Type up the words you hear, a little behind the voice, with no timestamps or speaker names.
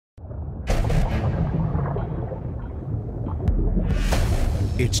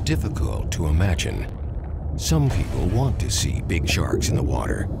It's difficult to imagine. Some people want to see big sharks in the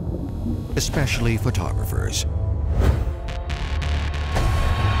water, especially photographers.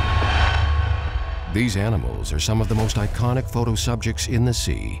 These animals are some of the most iconic photo subjects in the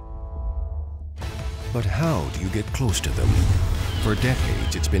sea. But how do you get close to them? For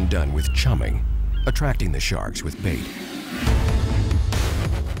decades, it's been done with chumming, attracting the sharks with bait.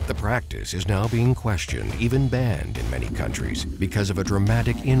 The practice is now being questioned, even banned in many countries, because of a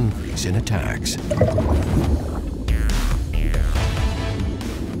dramatic increase in attacks.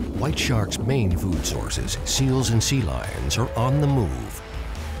 White sharks' main food sources, seals and sea lions, are on the move.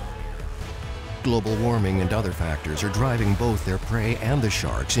 Global warming and other factors are driving both their prey and the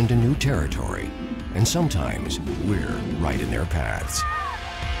sharks into new territory. And sometimes we're right in their paths.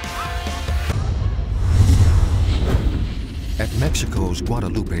 At Mexico's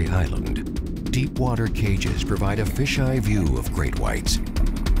Guadalupe Island, deep water cages provide a fisheye view of great whites.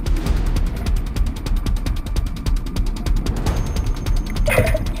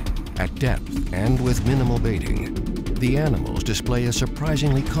 At depth and with minimal baiting, the animals display a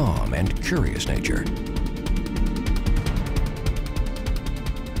surprisingly calm and curious nature.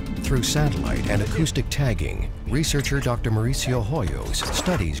 Through satellite and acoustic tagging, researcher Dr. Mauricio Hoyos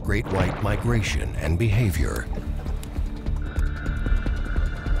studies great white migration and behavior.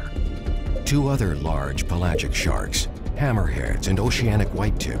 Two other large pelagic sharks, hammerheads and oceanic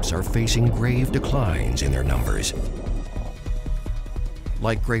whitetips, are facing grave declines in their numbers.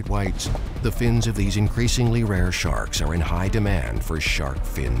 Like great whites, the fins of these increasingly rare sharks are in high demand for shark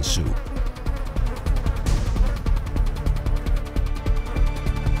fin soup.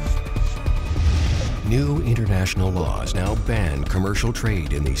 New international laws now ban commercial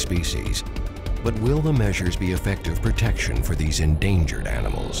trade in these species. But will the measures be effective protection for these endangered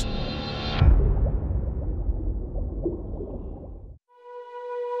animals?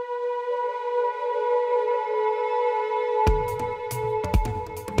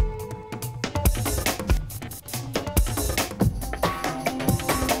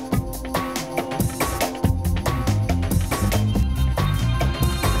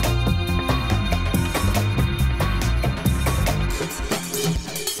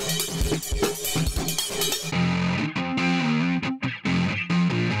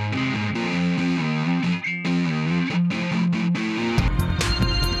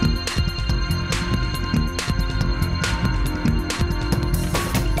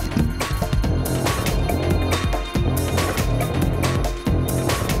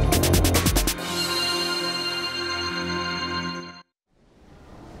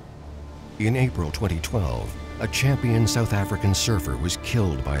 In April 2012, a champion South African surfer was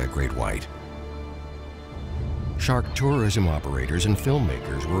killed by a great white. Shark tourism operators and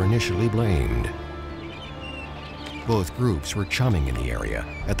filmmakers were initially blamed. Both groups were chumming in the area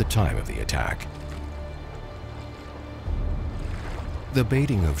at the time of the attack. The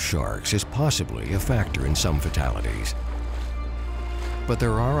baiting of sharks is possibly a factor in some fatalities. But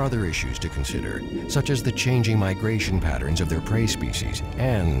there are other issues to consider, such as the changing migration patterns of their prey species,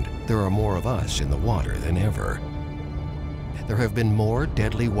 and there are more of us in the water than ever. There have been more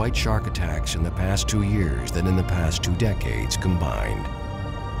deadly white shark attacks in the past 2 years than in the past 2 decades combined.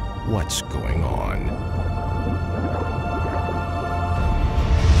 What's going on?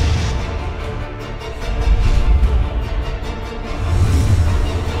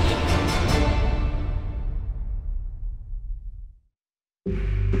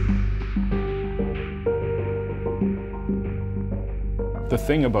 The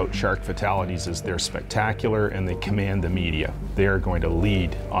thing about shark fatalities is they're spectacular and they command the media. They are going to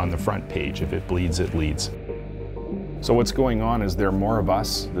lead on the front page. If it bleeds, it leads. So what's going on is there are more of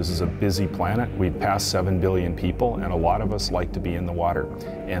us. This is a busy planet. We've passed 7 billion people, and a lot of us like to be in the water.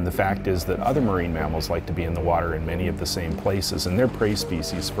 And the fact is that other marine mammals like to be in the water in many of the same places, and they're prey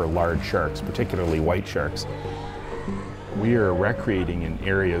species for large sharks, particularly white sharks. We are recreating in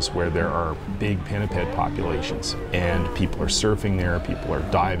areas where there are big pinniped populations, and people are surfing there, people are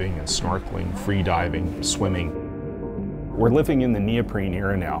diving and snorkeling, free diving, swimming. We're living in the neoprene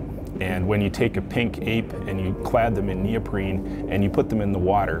era now, and when you take a pink ape and you clad them in neoprene and you put them in the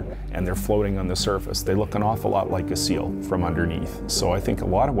water and they're floating on the surface, they look an awful lot like a seal from underneath. So I think a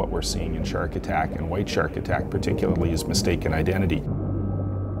lot of what we're seeing in shark attack, and white shark attack particularly, is mistaken identity.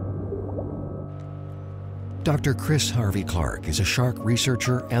 Dr. Chris Harvey-Clark is a shark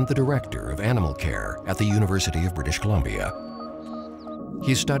researcher and the director of animal care at the University of British Columbia.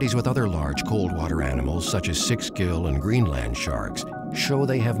 His studies with other large cold water animals such as six-gill and Greenland sharks show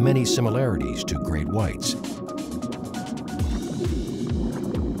they have many similarities to great whites.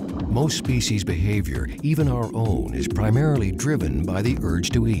 Most species' behavior, even our own, is primarily driven by the urge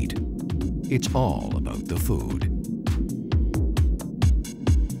to eat. It's all about the food.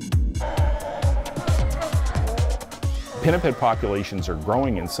 Pinniped populations are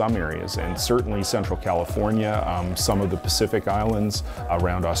growing in some areas, and certainly Central California, some of the Pacific Islands,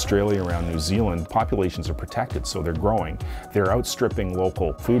 around Australia, around New Zealand, populations are protected, so they're growing. They're outstripping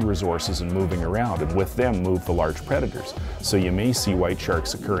local food resources and moving around, and with them move the large predators. So you may see white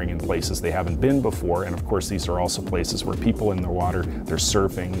sharks occurring in places they haven't been before, and of course these are also places where people in the water, they're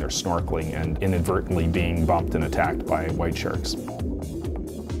surfing, they're snorkeling, and inadvertently being bumped and attacked by white sharks.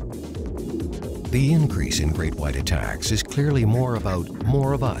 The increase in great white attacks is clearly more about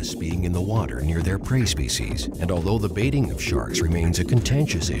more of us being in the water near their prey species. And although the baiting of sharks remains a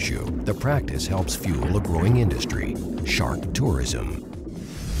contentious issue, the practice helps fuel a growing industry, shark tourism.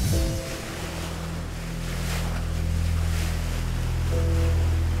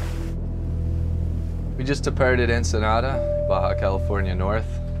 We just departed Ensenada, Baja California North,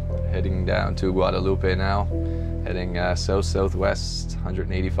 heading down to Guadalupe now. Heading south-southwest,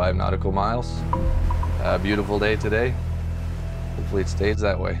 185 nautical miles. Beautiful day today. Hopefully it stays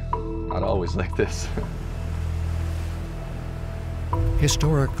that way. Not always like this.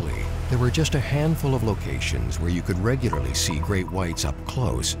 Historically, there were just a handful of locations where you could regularly see great whites up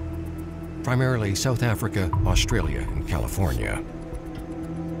close. Primarily South Africa, Australia, and California.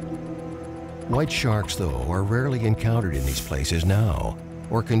 White sharks, though, are rarely encountered in these places now,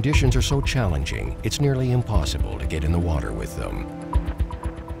 or conditions are so challenging, it's nearly impossible to get in the water with them.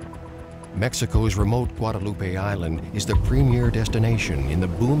 Mexico's remote Guadalupe Island is the premier destination in the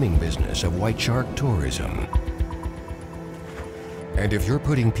booming business of white shark tourism. And if you're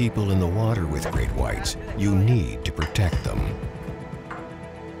putting people in the water with great whites, you need to protect them.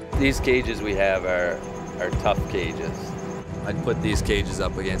 These cages we have are tough cages. I'd put these cages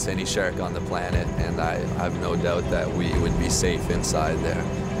up against any shark on the planet, and I have no doubt that we would be safe inside there.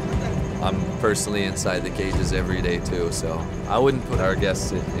 I'm personally inside the cages every day too, so I wouldn't put our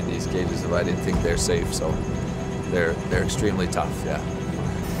guests in these cages if I didn't think they're safe, so they're extremely tough, yeah.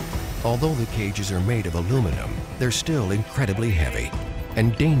 Although the cages are made of aluminum, they're still incredibly heavy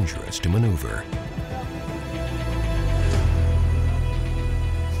and dangerous to maneuver.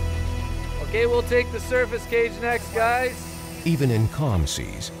 Okay, we'll take the surface cage next, guys. Even in calm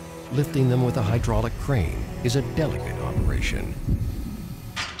seas, lifting them with a hydraulic crane is a delicate operation.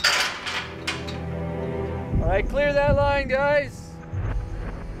 All right, clear that line, guys.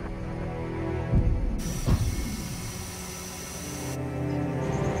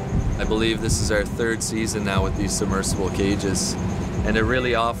 I believe this is our third season now with these submersible cages, and it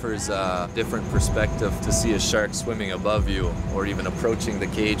really offers a different perspective to see a shark swimming above you or even approaching the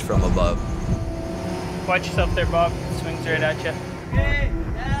cage from above. Watch yourself there, Bob. Swings right at you. Okay,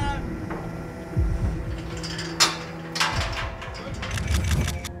 down.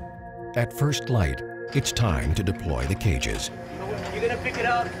 At first light, it's time to deploy the cages. You're gonna pick it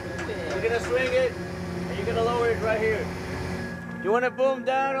up, you're gonna swing it, and you're gonna lower it right here. You wanna boom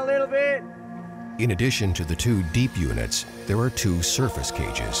down a little bit? In addition to the two deep units, there are two surface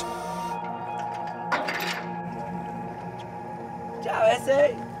cages. Ciao,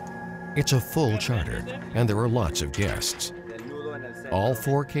 S.A. It's a full charter, and there are lots of guests. All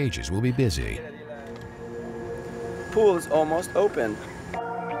four cages will be busy. Pool is almost open.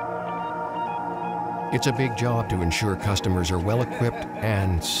 It's a big job to ensure customers are well equipped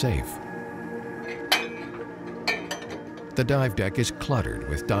and safe. The dive deck is cluttered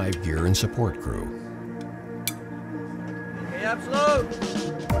with dive gear and support crew. Okay, up slow.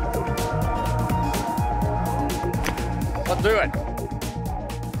 Let's do it.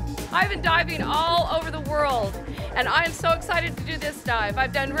 I've been diving all over the world, and I'm so excited to do this dive.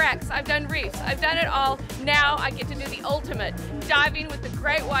 I've done wrecks, I've done reefs, I've done it all. Now I get to do the ultimate, diving with the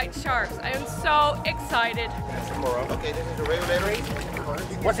great white sharks. I am so excited. Okay, this is the regulator.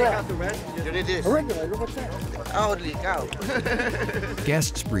 What's that? You need this. A regulator? What's that? Oh, it leak out.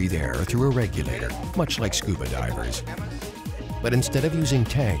 Guests breathe air through a regulator, much like scuba divers. But instead of using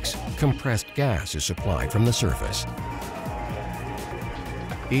tanks, compressed gas is supplied from the surface.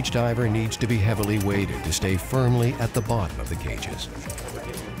 Each diver needs to be heavily weighted to stay firmly at the bottom of the cages.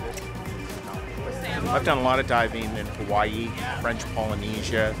 I've done a lot of diving in Hawaii, French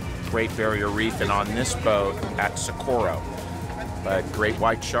Polynesia, Great Barrier Reef, and on this boat at Socorro. But great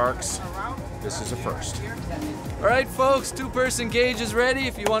white sharks, this is a first. All right, folks, two-person cage is ready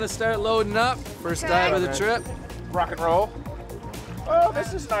if you want to start loading up. First dive of the trip. Rock and roll. Oh,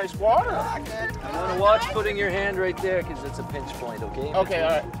 this is nice water. You want to watch putting your hand right there because it's a pinch point, okay? Okay,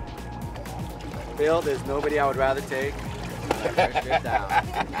 all right. Bill, there's nobody I would rather take. Straight down.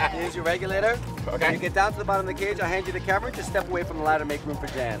 Here's your regulator. Okay. When you get down to the bottom of the cage, I'll hand you the camera. Just step away from the ladder, make room for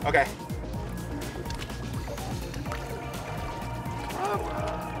Jan. Okay.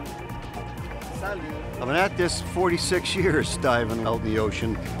 I've been at this 46 years diving out in the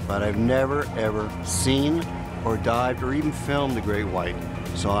ocean, but I've never, ever seen or dived or even filmed the great white.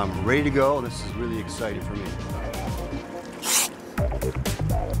 So I'm ready to go. This is really exciting for me.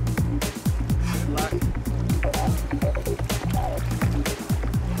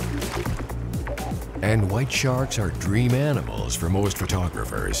 And white sharks are dream animals for most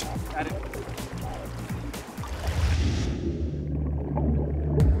photographers.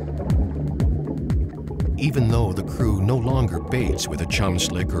 Even though the crew no longer baits with a chum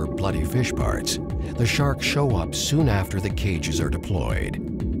slick or bloody fish parts, the sharks show up soon after the cages are deployed.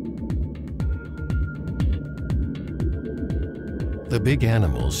 The big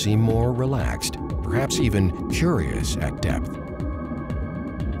animals seem more relaxed, perhaps even curious at depth.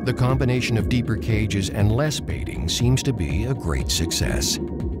 The combination of deeper cages and less baiting seems to be a great success.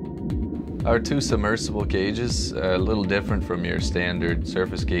 Our two submersible cages are a little different from your standard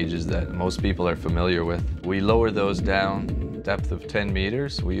surface cages that most people are familiar with. We lower those down depth of 10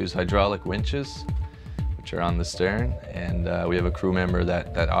 meters. We use hydraulic winches, which are on the stern, and we have a crew member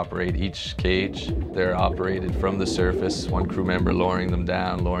that operate each cage. They're operated from the surface, one crew member lowering them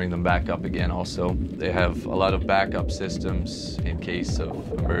down, lowering them back up again also. They have a lot of backup systems in case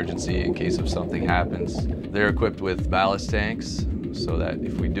of emergency, in case of something happens. They're equipped with ballast tanks, so that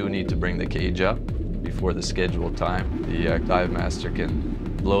if we do need to bring the cage up before the scheduled time, the dive master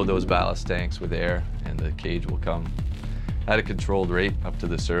can blow those ballast tanks with air and the cage will come at a controlled rate up to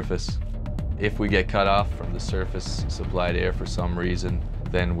the surface. If we get cut off from the surface supplied air for some reason,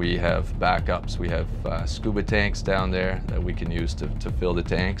 then we have backups. We have scuba tanks down there that we can use to fill the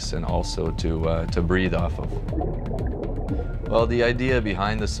tanks and also to breathe off of. Well, the idea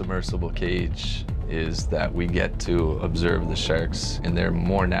behind the submersible cage is that we get to observe the sharks in their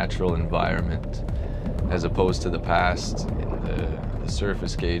more natural environment, as opposed to the past in the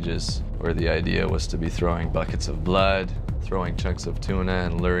surface cages, where the idea was to be throwing buckets of blood, throwing chunks of tuna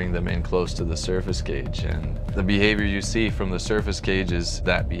and luring them in close to the surface cage. And the behavior you see from the surface cage is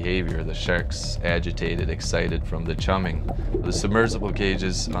that behavior, the sharks agitated, excited from the chumming. The submersible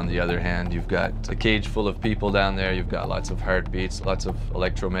cages, on the other hand, you've got a cage full of people down there, you've got lots of heartbeats, lots of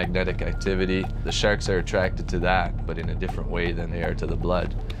electromagnetic activity. The sharks are attracted to that, but in a different way than they are to the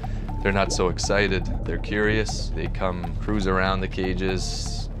blood. They're not so excited, they're curious, they come cruise around the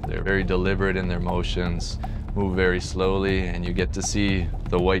cages, they're very deliberate in their motions, move very slowly, and you get to see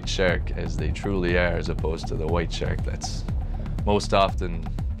the white shark as they truly are, as opposed to the white shark that's most often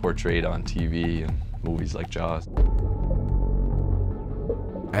portrayed on TV and movies like Jaws.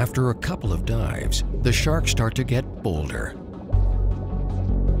 After a couple of dives, the sharks start to get bolder.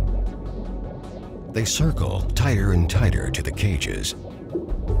 They circle tighter and tighter to the cages.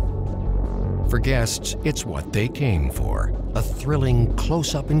 For guests, it's what they came for, a thrilling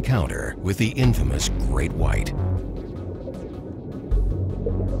close-up encounter with the infamous great white.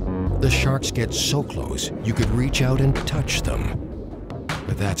 The sharks get so close, you could reach out and touch them.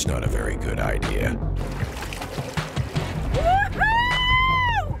 But that's not a very good idea.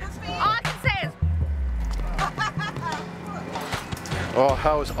 Oh,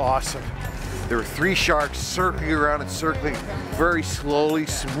 that was awesome. There were 3 sharks circling around and circling very slowly,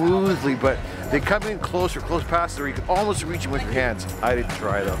 smoothly, but they come in closer, close past there. You can almost reach them with your hands. I didn't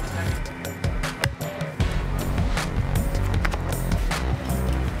try though.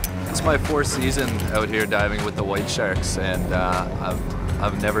 It's my 4th season out here diving with the white sharks, and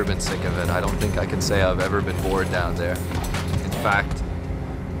I've never been sick of it. I don't think I can say I've ever been bored down there. In fact,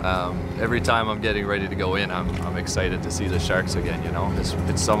 every time I'm getting ready to go in, I'm excited to see the sharks again, you know?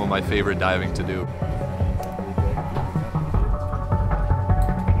 It's some of my favorite diving to do.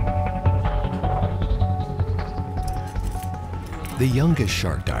 The youngest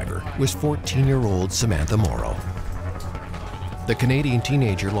shark diver was 14-year-old Samantha Morrow. The Canadian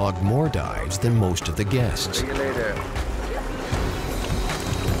teenager logged more dives than most of the guests. See you later.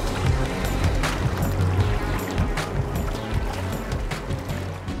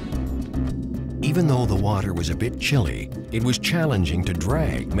 Even though the water was a bit chilly, it was challenging to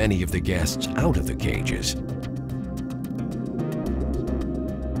drag many of the guests out of the cages.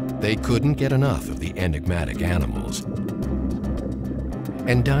 They couldn't get enough of the enigmatic animals.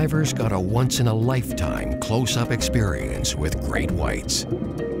 And divers got a once-in-a-lifetime close-up experience with great whites.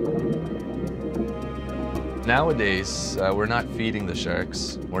 Nowadays, we're not feeding the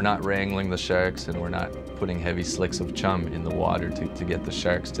sharks, we're not wrangling the sharks, and we're not putting heavy slicks of chum in the water to get the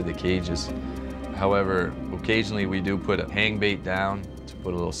sharks to the cages. However, occasionally we do put a hang bait down to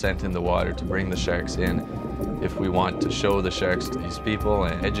put a little scent in the water to bring the sharks in. If we want to show the sharks to these people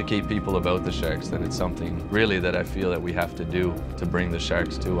and educate people about the sharks, then it's something really that I feel that we have to do to bring the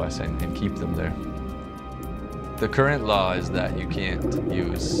sharks to us and keep them there. The current law is that you can't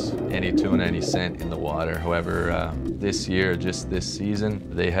use any tuna, any scent in the water. However, this year, just this season,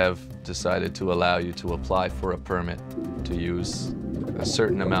 they have decided to allow you to apply for a permit to use a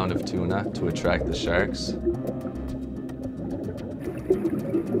certain amount of tuna to attract the sharks.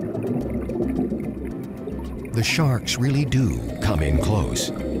 The sharks really do come in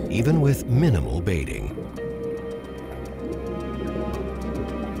close, even with minimal baiting.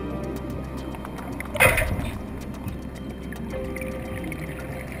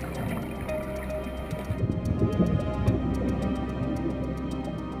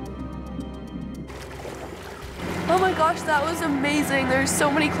 Oh my gosh, that was amazing. There's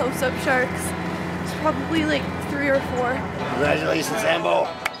so many close-up sharks. It's probably like 3 or 4. Congratulations, Sambo.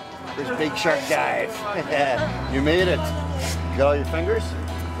 First big shark dive. You made it. You got all your fingers?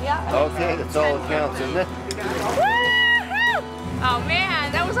 Yeah. Okay, that's all that counts, isn't it? Woo-hoo! Oh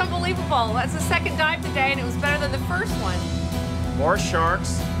man, that was unbelievable. That's the second dive today and it was better than the first one. More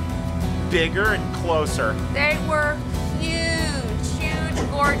sharks, bigger and closer. They were huge, huge,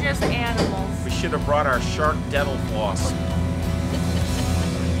 gorgeous animals. We should have brought our shark dental floss.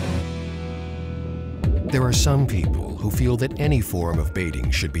 There are some people who feel that any form of baiting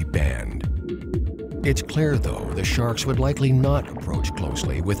should be banned. It's clear, though, the sharks would likely not approach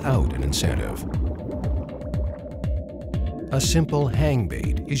closely without an incentive. A simple hang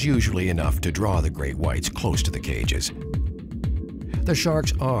bait is usually enough to draw the great whites close to the cages. The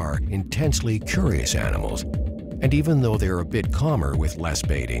sharks are intensely curious animals, and even though they're a bit calmer with less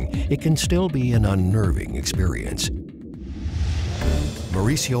baiting, it can still be an unnerving experience.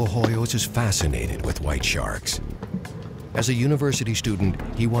 Mauricio Hoyos is fascinated with white sharks. As a university student,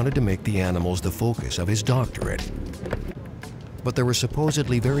 he wanted to make the animals the focus of his doctorate. But there were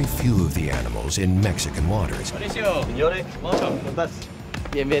supposedly very few of the animals in Mexican waters. Mauricio, señores, ¿cómo estás?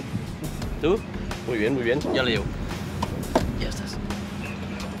 Bien, bien. ¿Tú? Muy bien, muy bien. Ya le llevo. Ya estás.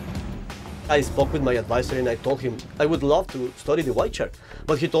 I spoke with my advisor and I told him I would love to study the white shark.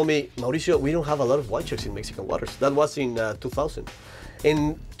 But he told me, Mauricio, we don't have a lot of white sharks in Mexican waters. That was in 2000.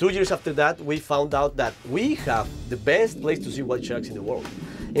 And 2 years after that, we found out that we have the best place to see white sharks in the world.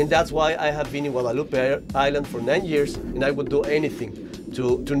 And that's why I have been in Guadalupe Island for 9 years, and I would do anything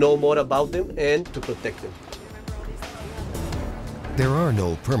to know more about them and to protect them. There are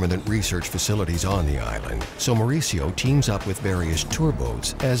no permanent research facilities on the island, so Mauricio teams up with various tour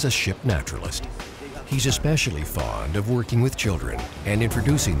boats as a ship naturalist. He's especially fond of working with children and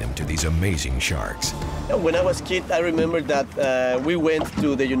introducing them to these amazing sharks. When I was a kid, I remember that we went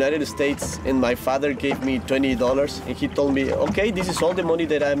to the United States and my father gave me $20 and he told me, okay, this is all the money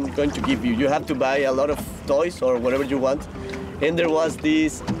that I'm going to give you. You have to buy a lot of toys or whatever you want. And there was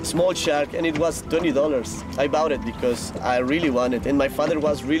this small shark and it was $20. I bought it because I really wanted it. And my father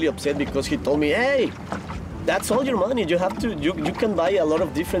was really upset because he told me, hey, that's all your money. You have to, you can buy a lot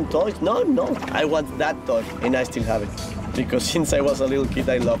of different toys. No, I want that toy, and I still have it. Because since I was a little kid,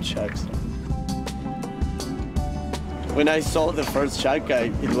 I loved sharks. When I saw the first shark,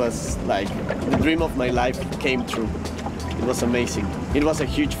 it was like the dream of my life came true. It was amazing. It was a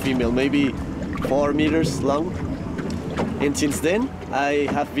huge female, maybe 4 meters long. And since then, I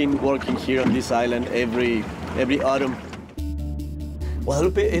have been working here on this island every autumn.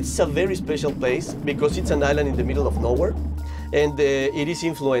 Guadalupe, it's a very special place because it's an island in the middle of nowhere, and it is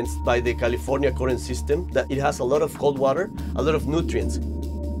influenced by the California current system, that it has a lot of cold water, a lot of nutrients.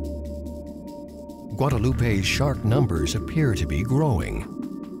 Guadalupe's shark numbers appear to be growing.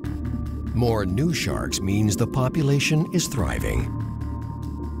 More new sharks means the population is thriving.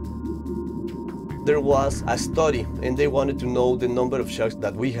 There was a study, and they wanted to know the number of sharks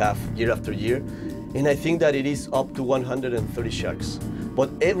that we have year after year, and I think that it is up to 130 sharks. But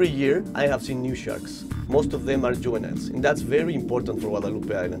every year, I have seen new sharks. Most of them are juveniles, and that's very important for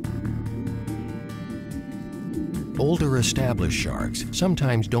Guadalupe Island. Older established sharks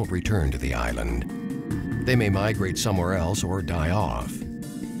sometimes don't return to the island. They may migrate somewhere else or die off.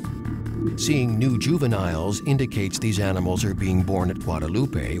 Seeing new juveniles indicates these animals are being born at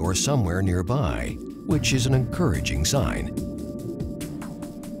Guadalupe or somewhere nearby, which is an encouraging sign.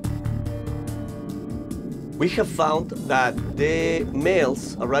 We have found that the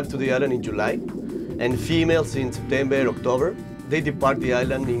males arrive to the island in July, and females in September, October. They depart the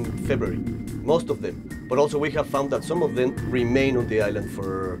island in February, most of them. But also we have found that some of them remain on the island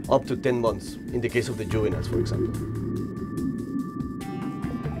for up to 10 months, in the case of the juveniles, for example.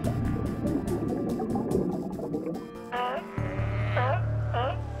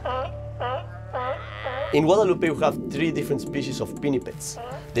 In Guadalupe, we have 3 different species of pinnipeds: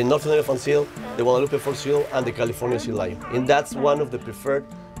 the northern elephant seal, the Guadalupe fork seal, and the California sea lion. And that's one of the preferred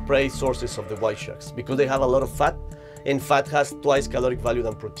prey sources of the white sharks because they have a lot of fat, and fat has twice caloric value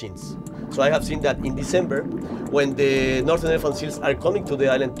than proteins. So I have seen that in December, when the northern elephant seals are coming to the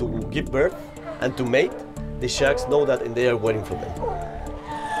island to give birth and to mate, the sharks know that and they are waiting for them.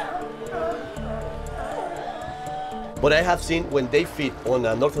 But I have seen when they feed on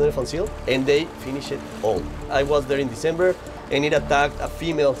a northern elephant seal and they finish it all. I was there in December and it attacked a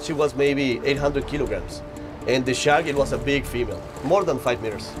female. She was maybe 800 kilograms. And the shark, it was a big female, more than 5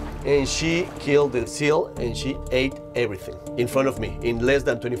 meters. And she killed the seal and she ate everything in front of me in less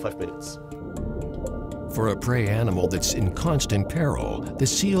than 25 minutes. For a prey animal that's in constant peril, the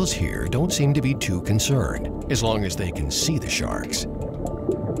seals here don't seem to be too concerned, as long as they can see the sharks.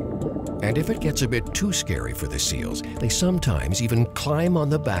 And if it gets a bit too scary for the seals, they sometimes even climb on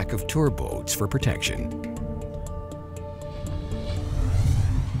the back of tour boats for protection.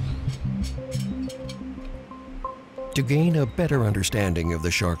 To gain a better understanding of the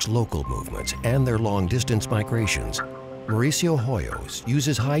sharks' local movements and their long-distance migrations, Mauricio Hoyos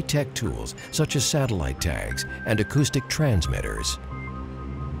uses high-tech tools such as satellite tags and acoustic transmitters.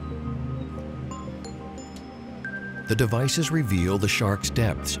 The devices reveal the shark's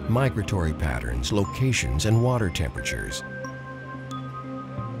depths, migratory patterns, locations, and water temperatures.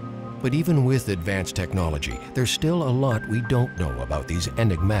 But even with advanced technology, there's still a lot we don't know about these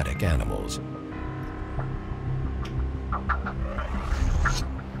enigmatic animals.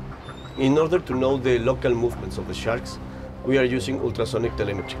 In order to know the local movements of the sharks, we are using ultrasonic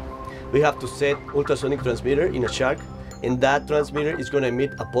telemetry. We have to set ultrasonic transmitter in a shark, and that transmitter is going to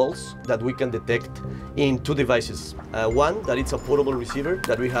emit a pulse that we can detect in 2 devices. One, that it's a portable receiver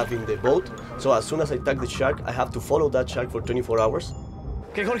that we have in the boat, so as soon as I tag the shark, I have to follow that shark for 24 hours.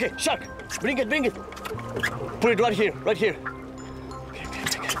 Okay, Jorge, shark, bring it, bring it. Put it right here, right here.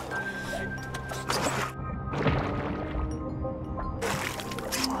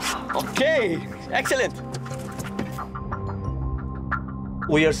 Okay, excellent.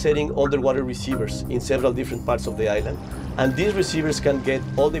 We are setting underwater receivers in several different parts of the island, and these receivers can get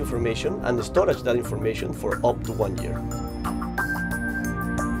all the information and storage that information for up to 1 year.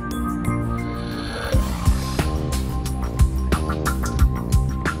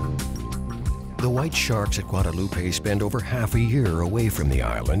 The white sharks at Guadalupe spend over half a year away from the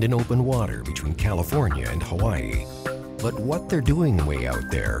island in open water between California and Hawaii. But what they're doing way out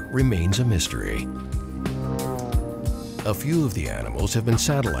there remains a mystery. A few of the animals have been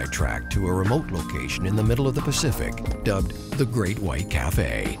satellite tracked to a remote location in the middle of the Pacific, dubbed the Great White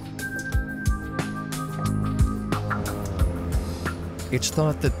Cafe. It's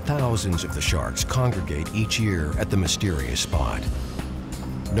thought that thousands of the sharks congregate each year at the mysterious spot.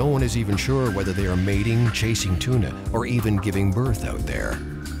 No one is even sure whether they are mating, chasing tuna, or even giving birth out there.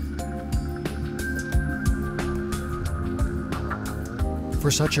 For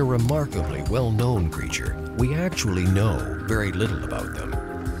such a remarkably well-known creature, we actually know very little about them.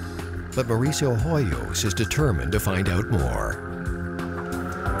 But Mauricio Hoyos is determined to find out more.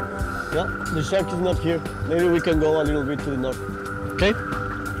 Yeah, the shark is not here. Maybe we can go a little bit to the north. Okay?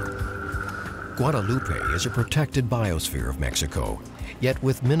 Guadalupe is a protected biosphere of Mexico. Yet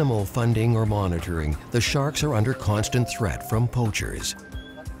with minimal funding or monitoring, the sharks are under constant threat from poachers.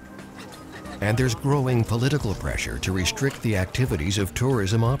 And there's growing political pressure to restrict the activities of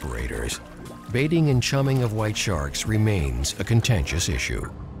tourism operators. Baiting and chumming of white sharks remains a contentious issue.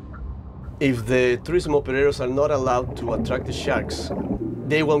 If the tourism operators are not allowed to attract the sharks,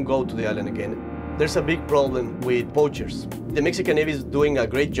 they won't go to the island again. There's a big problem with poachers. The Mexican Navy is doing a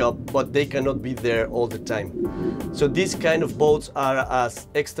great job, but they cannot be there all the time. So these kind of boats are as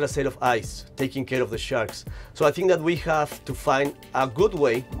extra set of eyes, taking care of the sharks. So I think that we have to find a good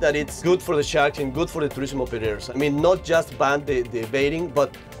way that it's good for the sharks and good for the tourism operators. I mean, not just ban the baiting,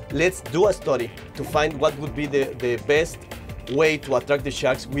 but let's do a study to find what would be the best way to attract the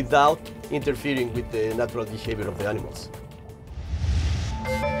sharks without interfering with the natural behavior of the animals.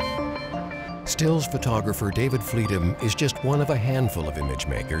 Stills photographer David Fleetum is just one of a handful of image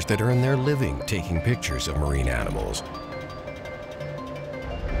makers that earn their living taking pictures of marine animals.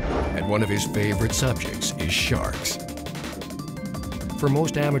 And one of his favorite subjects is sharks. For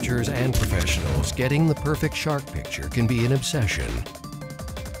most amateurs and professionals, getting the perfect shark picture can be an obsession.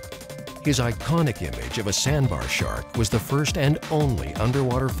 His iconic image of a sandbar shark was the first and only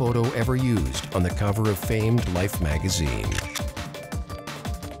underwater photo ever used on the cover of famed Life magazine.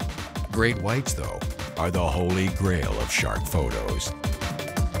 Great whites, though, are the holy grail of shark photos.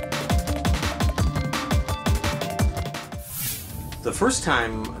 The first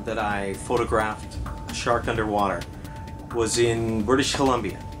time that I photographed a shark underwater was in British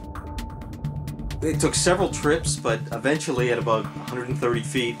Columbia. It took several trips, but eventually at about 130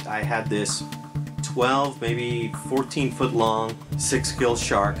 feet, I had this 12, maybe 14-foot long, 6-gill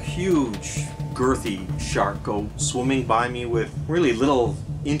shark, huge, girthy shark go swimming by me with really little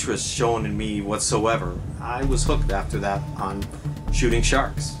interest shown in me whatsoever. I was hooked after that on shooting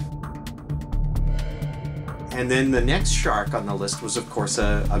sharks. And then the next shark on the list was, of course,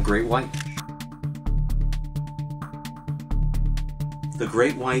 a great white. The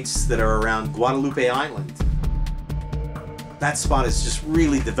great whites that are around Guadalupe Island. That spot has just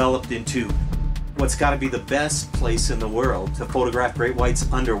really developed into what's got to be the best place in the world to photograph great whites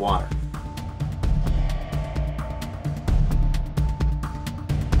underwater.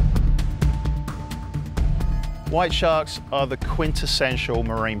 White sharks are the quintessential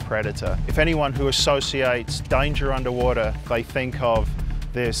marine predator. If anyone who associates danger underwater, they think of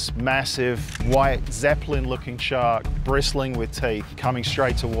this massive white zeppelin-looking shark bristling with teeth coming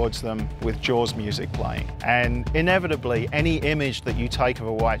straight towards them with Jaws music playing. And inevitably, any image that you take of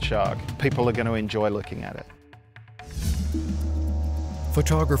a white shark, people are going to enjoy looking at it.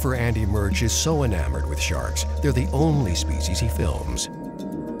 Photographer Andy Murch is so enamored with sharks, they're the only species he films.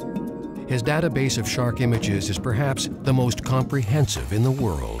 His database of shark images is perhaps the most comprehensive in the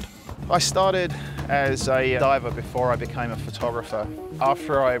world. I started as a diver before I became a photographer.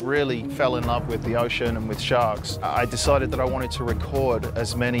 After I really fell in love with the ocean and with sharks, I decided that I wanted to record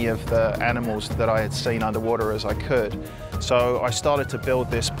as many of the animals that I had seen underwater as I could. So I started to build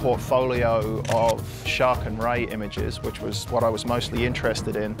this portfolio of shark and ray images, which was what I was mostly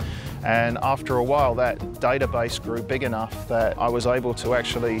interested in. And after a while, that database grew big enough that I was able to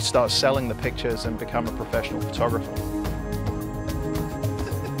actually start selling the pictures and become a professional photographer.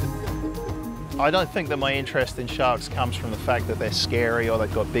 I don't think that my interest in sharks comes from the fact that they're scary or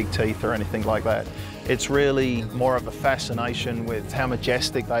they've got big teeth or anything like that. It's really more of a fascination with how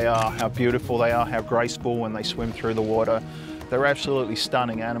majestic they are, how beautiful they are, how graceful when they swim through the water. They're absolutely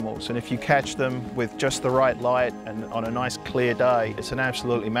stunning animals, and if you catch them with just the right light and on a nice clear day, it's an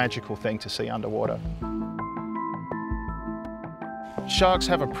absolutely magical thing to see underwater. Sharks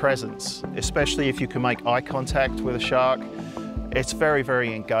have a presence, especially if you can make eye contact with a shark. It's very,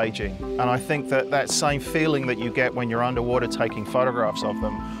 very engaging. And I think that that same feeling that you get when you're underwater taking photographs of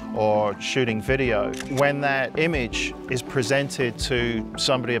them or shooting video, when that image is presented to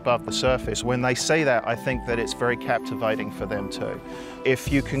somebody above the surface, when they see that, I think that it's very captivating for them too. If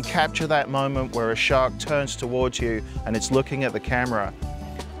you can capture that moment where a shark turns towards you and it's looking at the camera,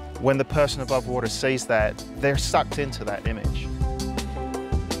 when the person above water sees that, they're sucked into that image.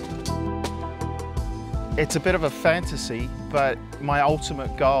 It's a bit of a fantasy, but my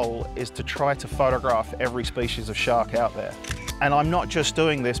ultimate goal is to try to photograph every species of shark out there. And I'm not just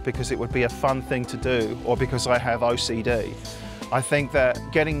doing this because it would be a fun thing to do or because I have OCD. I think that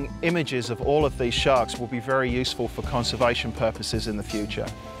getting images of all of these sharks will be very useful for conservation purposes in the future.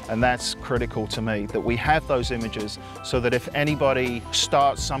 And that's critical to me, that we have those images so that if anybody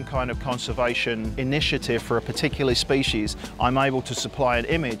starts some kind of conservation initiative for a particular species, I'm able to supply an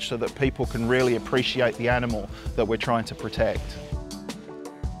image so that people can really appreciate the animal that we're trying to protect.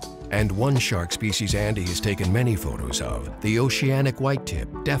 And one shark species Andy has taken many photos of, the oceanic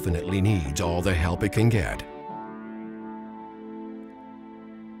whitetip, definitely needs all the help it can get.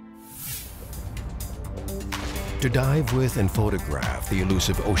 To dive with and photograph the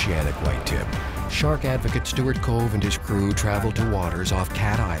elusive oceanic whitetip, shark advocate Stuart Cove and his crew traveled to waters off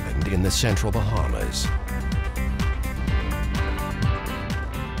Cat Island in the central Bahamas.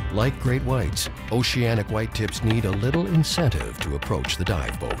 Like great whites, oceanic whitetips need a little incentive to approach the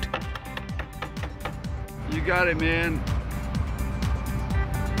dive boat. You got it, man.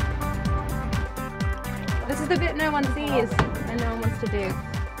 This is the bit no one sees and no one wants to do.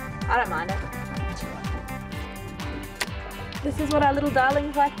 I don't mind it. This is what our little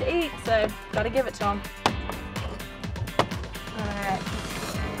darlings like to eat, so gotta give it to them. Alright.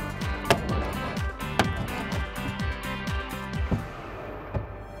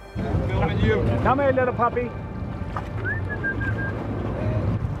 Filming you. Come here, little puppy.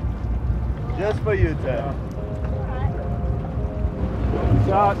 Just for you, Ted.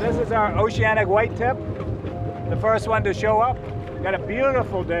 So this is our oceanic whitetip, the first one to show up. Got a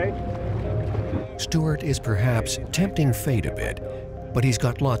beautiful day. Stuart is perhaps tempting fate a bit, but he's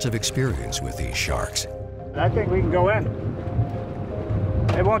got lots of experience with these sharks. I think we can go in.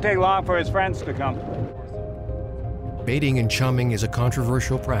 It won't take long for his friends to come. Baiting and chumming is a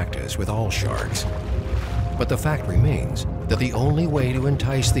controversial practice with all sharks. But the fact remains that the only way to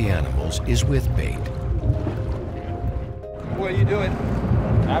entice the animals is with bait. What are you doing?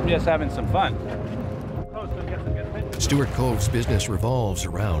 I'm just having some fun. Stewart Cove's business revolves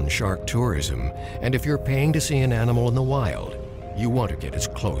around shark tourism, and if you're paying to see an animal in the wild, you want to get as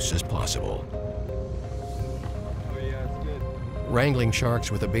close as possible. Wrangling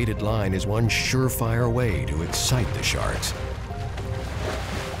sharks with a baited line is one surefire way to excite the sharks.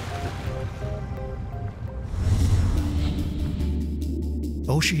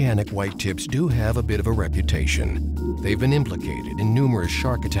 Oceanic whitetips do have a bit of a reputation. They've been implicated in numerous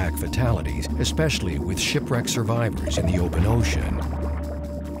shark attack fatalities, especially with shipwreck survivors in the open ocean.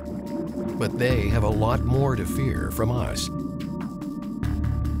 But they have a lot more to fear from us.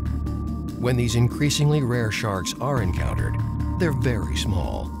 When these increasingly rare sharks are encountered, they're very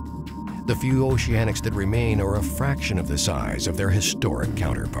small. The few oceanics that remain are a fraction of the size of their historic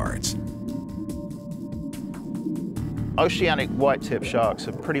counterparts. Oceanic white-tip sharks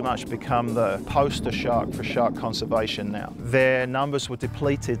have pretty much become the poster shark for shark conservation now. Their numbers were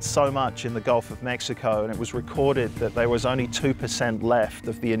depleted so much in the Gulf of Mexico, and it was recorded that there was only 2% left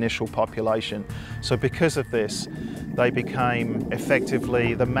of the initial population. So because of this, they became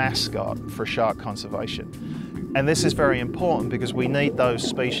effectively the mascot for shark conservation. And this is very important because we need those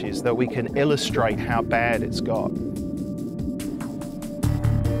species that we can illustrate how bad it's got.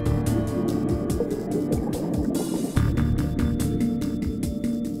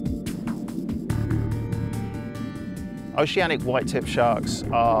 Oceanic white-tip sharks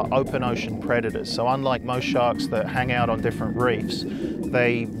are open ocean predators, so unlike most sharks that hang out on different reefs,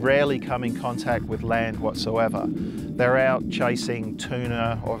 they rarely come in contact with land whatsoever. They're out chasing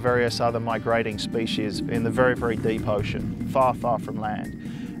tuna or various other migrating species in the very, very deep ocean, far, far from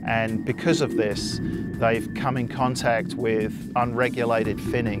land. And because of this, they've come in contact with unregulated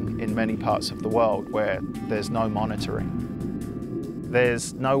finning in many parts of the world where there's no monitoring.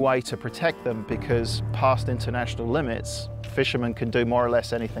 There's no way to protect them because past international limits, fishermen can do more or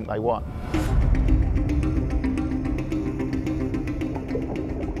less anything they want.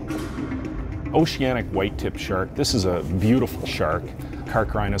 Oceanic white-tip shark, this is a beautiful shark.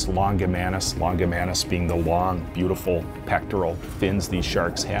 Carcharinus longimanus being the long, beautiful pectoral fins these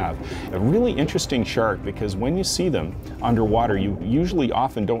sharks have. A really interesting shark because when you see them underwater, you usually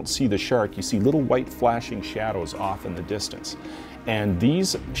often don't see the shark. You see little white flashing shadows off in the distance. And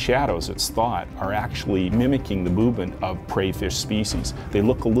these shadows, it's thought, are actually mimicking the movement of prey fish species. They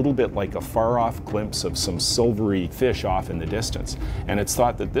look a little bit like a far-off glimpse of some silvery fish off in the distance. And it's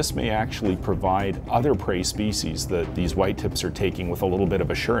thought that this may actually provide other prey species that these whitetips are taking with a little bit of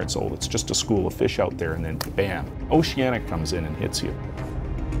assurance. Oh, it's just a school of fish out there, and then bam, oceanic comes in and hits you.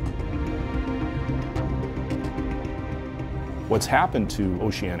 What's happened to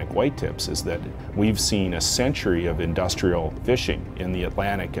oceanic whitetips is that we've seen a century of industrial fishing in the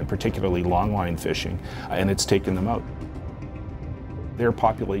Atlantic, and particularly longline fishing, and it's taken them out. Their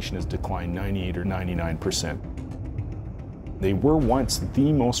population has declined 98 or 99%. They were once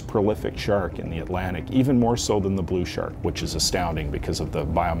the most prolific shark in the Atlantic, even more so than the blue shark, which is astounding because of the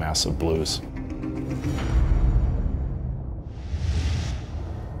biomass of blues.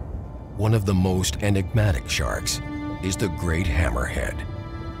 One of the most enigmatic sharks is the great hammerhead.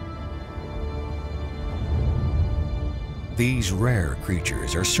 These rare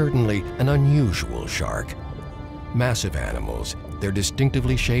creatures are certainly an unusual shark. Massive animals, their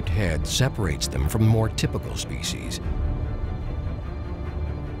distinctively shaped head separates them from more typical species.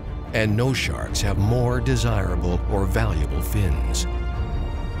 And no sharks have more desirable or valuable fins.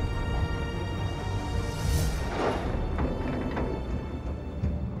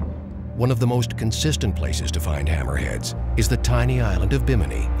 One of the most consistent places to find hammerheads is the tiny island of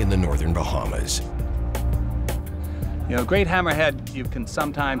Bimini in the northern Bahamas. You know, great hammerhead, you can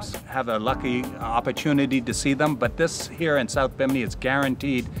sometimes have a lucky opportunity to see them, but this here in South Bimini is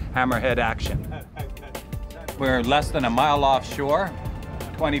guaranteed hammerhead action. We're less than a mile offshore,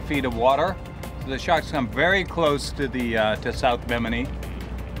 20 feet of water. So the sharks come very close to to South Bimini.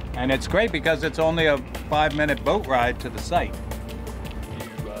 And it's great because it's only a 5-minute boat ride to the site.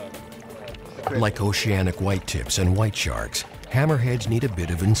 Like oceanic whitetips and white sharks, hammerheads need a bit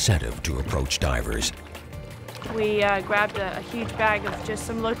of incentive to approach divers. We grabbed a huge bag of just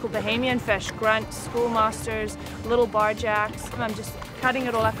some local Bahamian fish, grunts, schoolmasters, little barjacks. I'm just cutting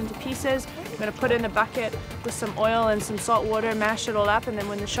it all up into pieces. I'm going to put it in a bucket with some oil and some salt water, mash it all up, and then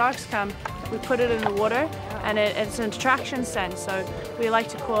when the sharks come, we put it in the water, and it's an attraction scent, so we like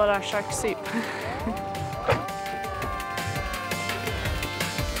to call it our shark soup.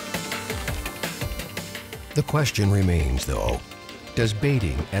 The question remains, though, does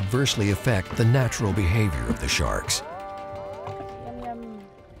baiting adversely affect the natural behavior of the sharks?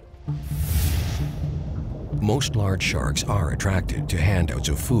 Most large sharks are attracted to handouts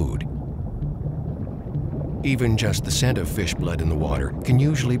of food. Even just the scent of fish blood in the water can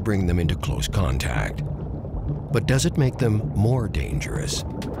usually bring them into close contact. But does it make them more dangerous?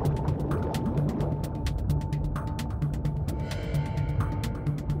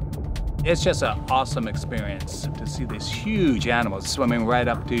 It's just an awesome experience to see these huge animals swimming right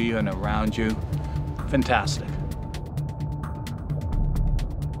up to you and around you. Fantastic.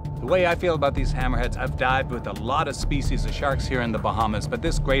 The way I feel about these hammerheads, I've dived with a lot of species of sharks here in the Bahamas, but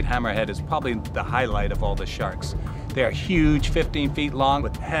this great hammerhead is probably the highlight of all the sharks. They're huge, 15 feet long,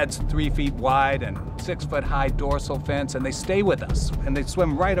 with heads 3 feet wide and 6-foot high dorsal fins, and they stay with us, and they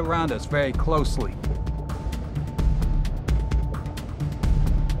swim right around us very closely.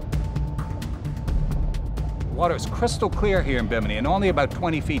 The water is crystal clear here in Bimini and only about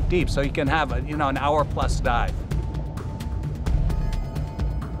 20 feet deep, so you can have an hour-plus dive.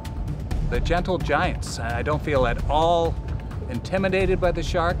 They're gentle giants. I don't feel at all intimidated by the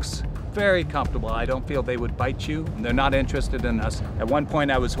sharks. Very comfortable. I don't feel they would bite you. They're not interested in us. At one point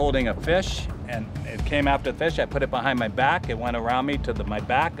I was holding a fish and it came after the fish. I put it behind my back. It went around me to my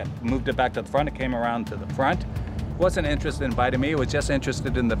back. I moved it back to the front. It came around to the front. It wasn't interested in biting me. It was just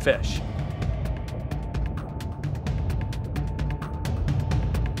interested in the fish.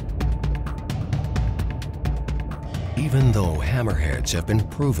 Even though hammerheads have been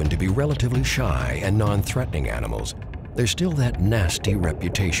proven to be relatively shy and non-threatening animals, there's still that nasty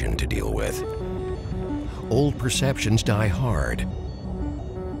reputation to deal with. Old perceptions die hard.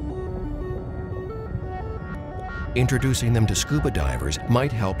 Introducing them to scuba divers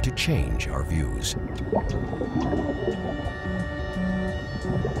might help to change our views.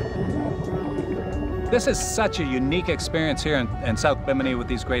 This is such a unique experience here in South Bimini with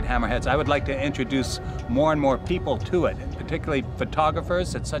these great hammerheads. I would like to introduce more and more people to it, particularly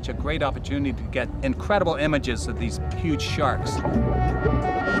photographers. It's such a great opportunity to get incredible images of these huge sharks.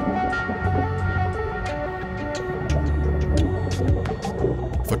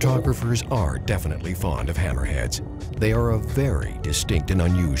 Photographers are definitely fond of hammerheads. They are a very distinct and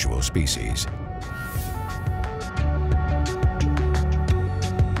unusual species.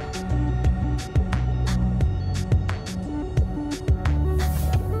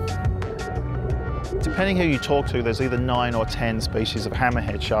 Depending who you talk to, there's either 9 or 10 species of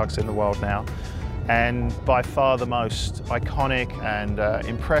hammerhead sharks in the world now. And by far the most iconic and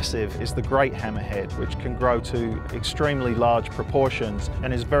impressive is the great hammerhead, which can grow to extremely large proportions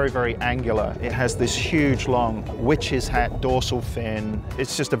and is very, very angular. It has this huge, long witch's hat dorsal fin.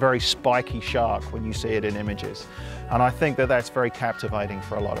 It's just a very spiky shark when you see it in images. And I think that that's very captivating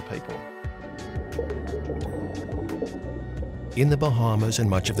for a lot of people. In the Bahamas and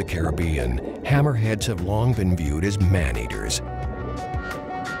much of the Caribbean, hammerheads have long been viewed as man-eaters.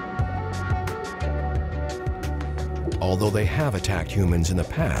 Although they have attacked humans in the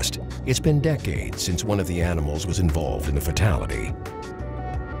past, it's been decades since one of the animals was involved in a fatality.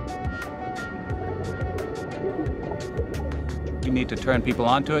 We need to turn people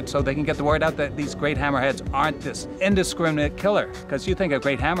onto it so they can get the word out that these great hammerheads aren't this indiscriminate killer. Because you think of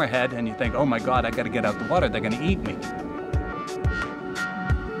great hammerhead and you think, oh my God, I got to get out the water, they're going to eat me.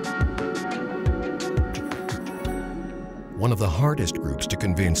 One of the hardest groups to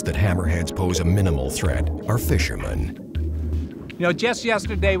convince that hammerheads pose a minimal threat are fishermen. You know, just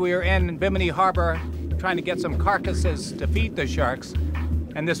yesterday we were in Bimini Harbor trying to get some carcasses to feed the sharks.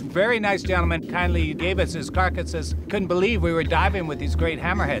 And this very nice gentleman kindly gave us his carcasses. Couldn't believe we were diving with these great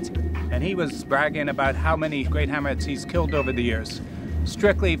hammerheads. And he was bragging about how many great hammerheads he's killed over the years,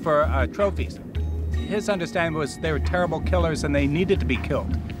 strictly for trophies. His understanding was they were terrible killers and they needed to be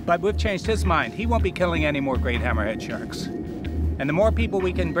killed. But we've changed his mind. He won't be killing any more great hammerhead sharks. And the more people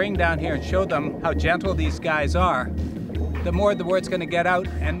we can bring down here and show them how gentle these guys are, the more the word's going to get out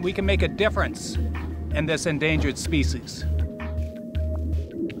and we can make a difference in this endangered species.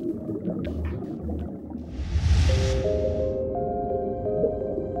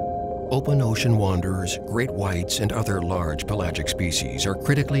 Open ocean wanderers, great whites, and other large pelagic species are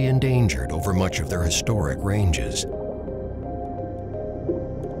critically endangered over much of their historic ranges.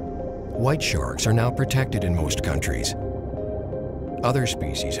 White sharks are now protected in most countries. Other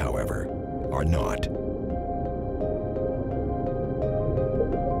species, however, are not.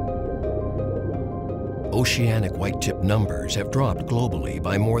 Oceanic white-tip numbers have dropped globally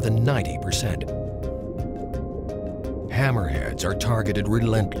by more than 90%. Hammerheads are targeted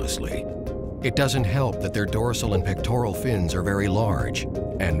relentlessly. It doesn't help that their dorsal and pectoral fins are very large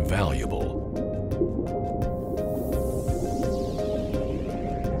and valuable.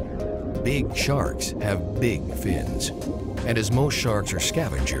 Big sharks have big fins, and as most sharks are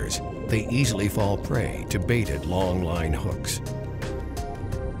scavengers, they easily fall prey to baited long-line hooks.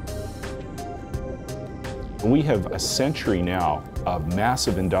 We have a century now of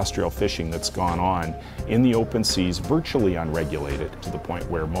massive industrial fishing that's gone on in the open seas, virtually unregulated, to the point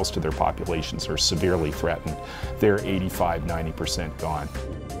where most of their populations are severely threatened. They're 85–90% gone.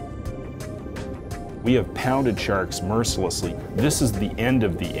 We have pounded sharks mercilessly. This is the end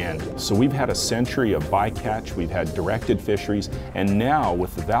of the end. So we've had a century of bycatch, we've had directed fisheries, and now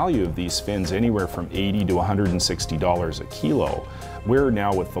with the value of these fins anywhere from $80 to $160 a kilo, we're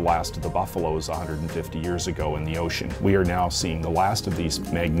now with the last of the buffaloes 150 years ago in the ocean. We are now seeing the last of these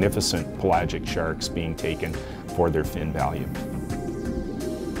magnificent pelagic sharks being taken for their fin value.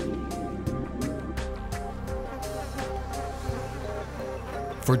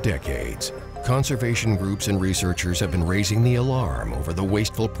 For decades, conservation groups and researchers have been raising the alarm over the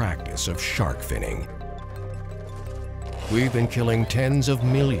wasteful practice of shark finning. We've been killing tens of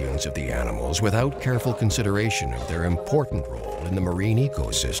millions of the animals without careful consideration of their important role in the marine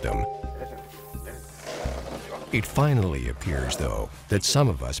ecosystem. It finally appears, though, that some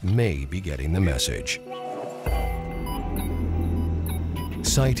of us may be getting the message.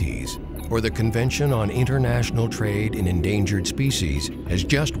 CITES, or the Convention on International Trade in Endangered Species, has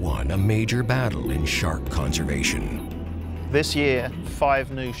just won a major battle in shark conservation. This year,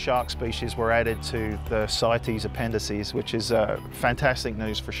 5 new shark species were added to the CITES appendices, which is fantastic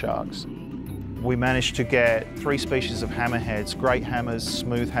news for sharks. We managed to get 3 species of hammerheads, great hammers,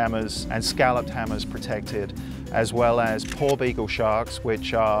 smooth hammers, and scalloped hammers protected, as well as porbeagle sharks,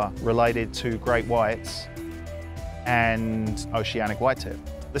 which are related to great whites, and oceanic whitetip.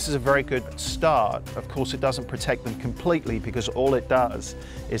 This is a very good start. Of course, it doesn't protect them completely because all it does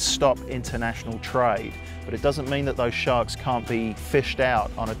is stop international trade. But it doesn't mean that those sharks can't be fished out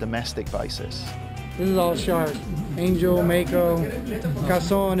on a domestic basis. This is all shark. Angel, mako,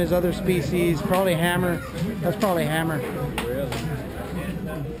 casson is other species, probably hammer. That's probably hammer.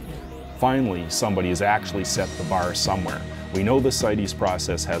 Finally, somebody has actually set the bar somewhere. We know the CITES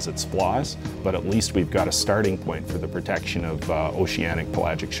process has its flaws, but at least we've got a starting point for the protection of oceanic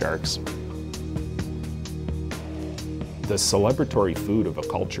pelagic sharks. The celebratory food of a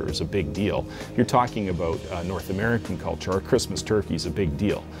culture is a big deal. If you're talking about North American culture, our Christmas turkey is a big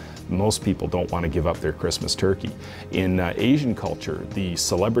deal. Most people don't want to give up their Christmas turkey. In Asian culture, the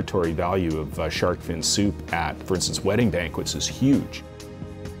celebratory value of shark fin soup at, for instance, wedding banquets is huge.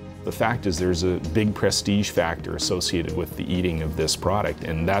 The fact is there's a big prestige factor associated with the eating of this product,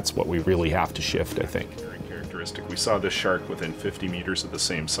 and that's what we really have to shift, I think. Very characteristic. We saw this shark within 50 meters of the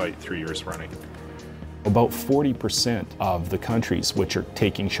same site 3 years running. About 40% of the countries which are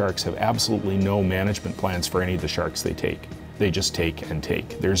taking sharks have absolutely no management plans for any of the sharks they take. They just take and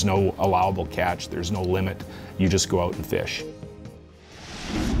take. There's no allowable catch, there's no limit. You just go out and fish.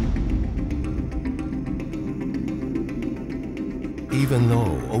 Even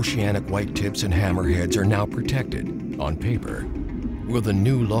though oceanic whitetips and hammerheads are now protected, on paper, will the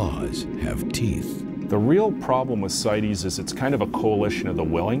new laws have teeth? The real problem with CITES is it's kind of a coalition of the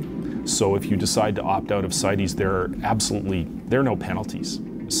willing. So if you decide to opt out of CITES, there are no penalties.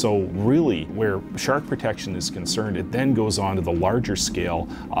 So really, where shark protection is concerned, it then goes on to the larger scale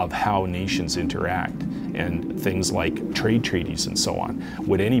of how nations interact and things like trade treaties and so on.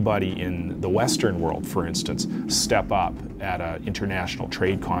 Would anybody in the Western world, for instance, step up at an international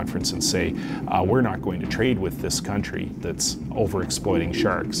trade conference and say, we're not going to trade with this country that's overexploiting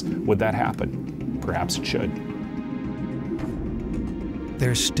sharks? Would that happen? Perhaps it should.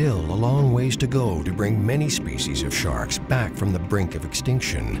 There's still a long ways to go to bring many species of sharks back from the brink of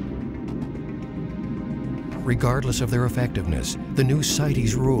extinction. Regardless of their effectiveness, the new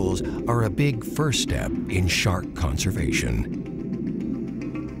CITES rules are a big first step in shark conservation.